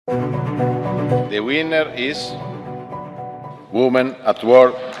The winner is Woman at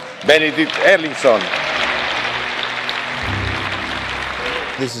War, Bенедикт Ерлингсон.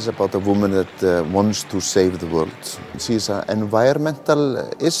 This is about a woman that wants to save the world. She is an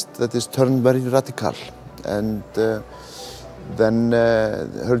environmentalist that is turned very radical, and then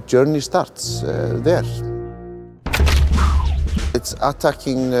her journey starts there. It's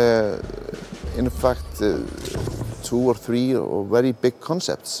attacking, in fact, 2 or 3 very big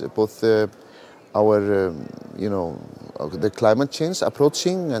concepts, both our, the climate change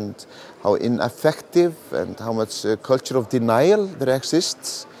approaching and how ineffective and how much culture of denial there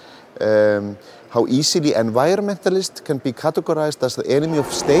exists, how easily environmentalists can be categorized as the enemy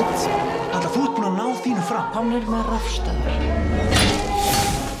of state. Þú ert búin að ná þínu fram. Komnir með rafstöðvar.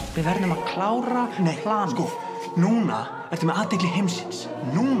 Við verðum að klára planið. Sko, núna ertu með athygli heimsins.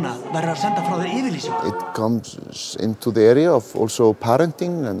 Núna verður að senda frá þér yfirlýsingu. It comes into the area of also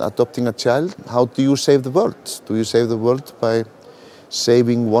parenting and adopting a child. How do you save the world? Do you save the world by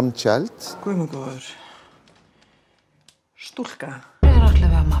saving one child? Guðmundur. Stúlka.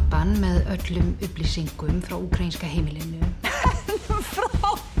 Allavega mappan með öllum upplýsingum frá úkraínska heimilinu.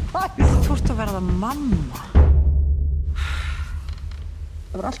 Þú ert að verða mamma.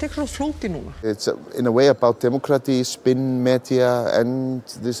 Það var allt eitthvað flókið núna. It's in a way about democracy, spin media and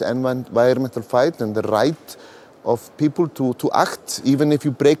this environmental fight and the right of people to act even if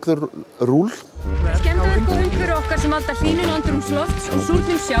you break the rule. Skemmdarverk og umhverfi okkar sem valda hlýnun andrúmslofts og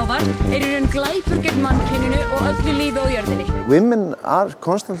súrnun sjávar í raun glæpur gegn mannkyninu og öllu lífi á jörðinni. Women are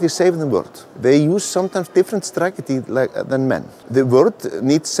constantly saving the world. They use sometimes different strategy than men. The world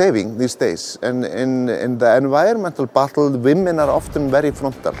needs saving these days, and in the environmental battle, women are often very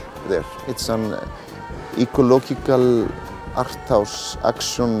frontal there. It's an ecological art house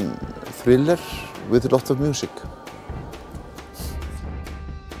action thriller with a lot of music.